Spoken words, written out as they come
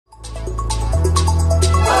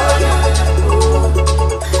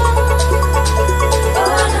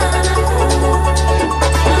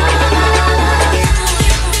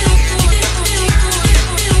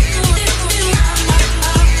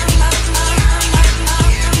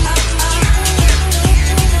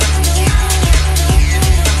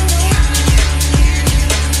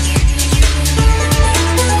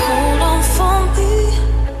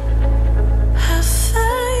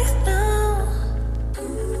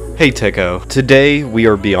Hey Techo, today we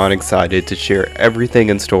are beyond excited to share everything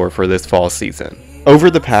in store for this fall season.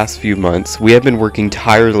 Over the past few months, we have been working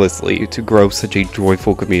tirelessly to grow such a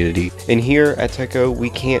joyful community, and here at Techo,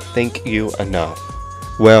 we can't thank you enough.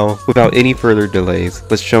 Well, without any further delays,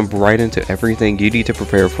 let's jump right into everything you need to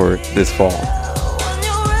prepare for this fall.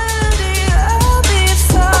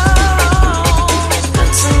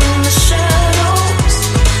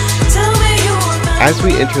 As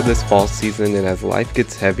we enter this fall season and as life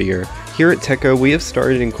gets heavier, here at Techo we have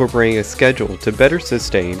started incorporating a schedule to better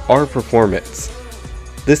sustain our performance.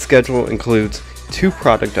 This schedule includes 2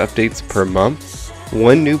 product updates per month,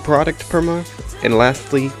 1 new product per month, and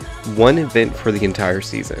lastly, 1 event for the entire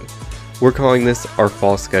season. We're calling this our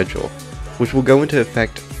fall schedule, which will go into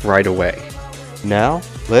effect right away. Now,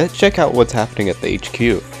 let's check out what's happening at the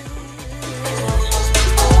HQ.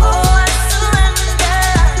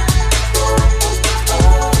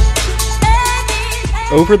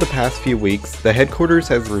 Over the past few weeks, the headquarters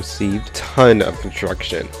has received a ton of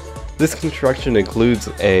construction. This construction includes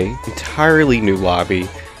an entirely new lobby,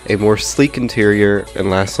 a more sleek interior, and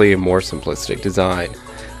lastly a more simplistic design.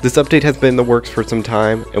 This update has been in the works for some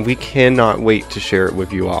time, and we cannot wait to share it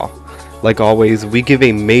with you all. Like always, we give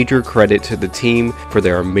a major credit to the team for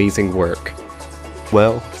their amazing work.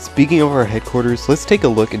 Well, speaking of our headquarters, let's take a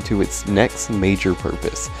look into its next major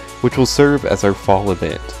purpose, which will serve as our fall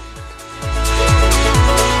event.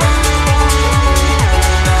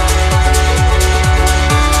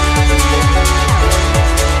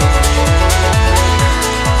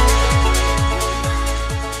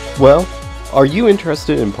 Well, are you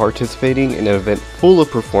interested in participating in an event full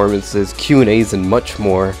of performances, Q&As, and much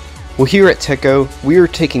more? Well, here at Techo, we are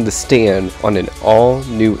taking the stand on an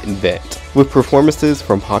all-new event, with performances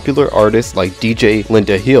from popular artists like DJ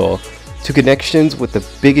Linda Hill to connections with the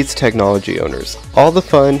biggest technology owners. All the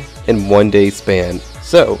fun in one day span.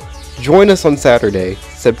 So, join us on Saturday,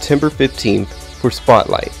 September 15th for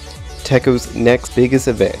Spotlight, Techo's next biggest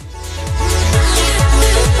event.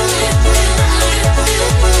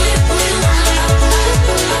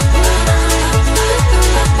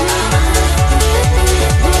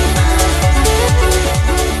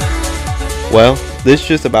 Well, this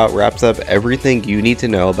just about wraps up everything you need to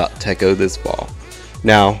know about Techo this fall.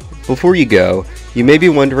 Now, before you go, you may be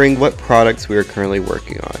wondering what products we are currently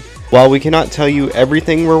working on. While we cannot tell you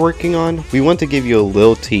everything we're working on, we want to give you a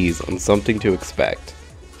little tease on something to expect.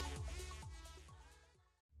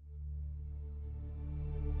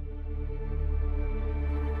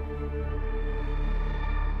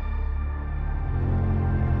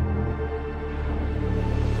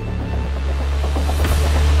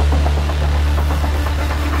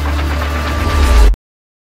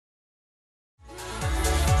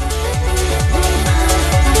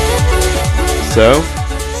 So,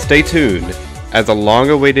 stay tuned, as a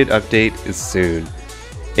long-awaited update is soon.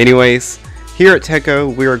 Anyways, here at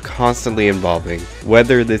Techo, we are constantly evolving,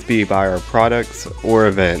 whether this be by our products or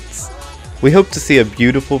events. We hope to see a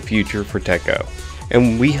beautiful future for Techo,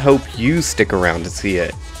 and we hope you stick around to see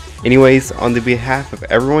it. Anyways, on the behalf of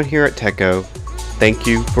everyone here at Techo, thank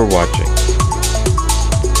you for watching.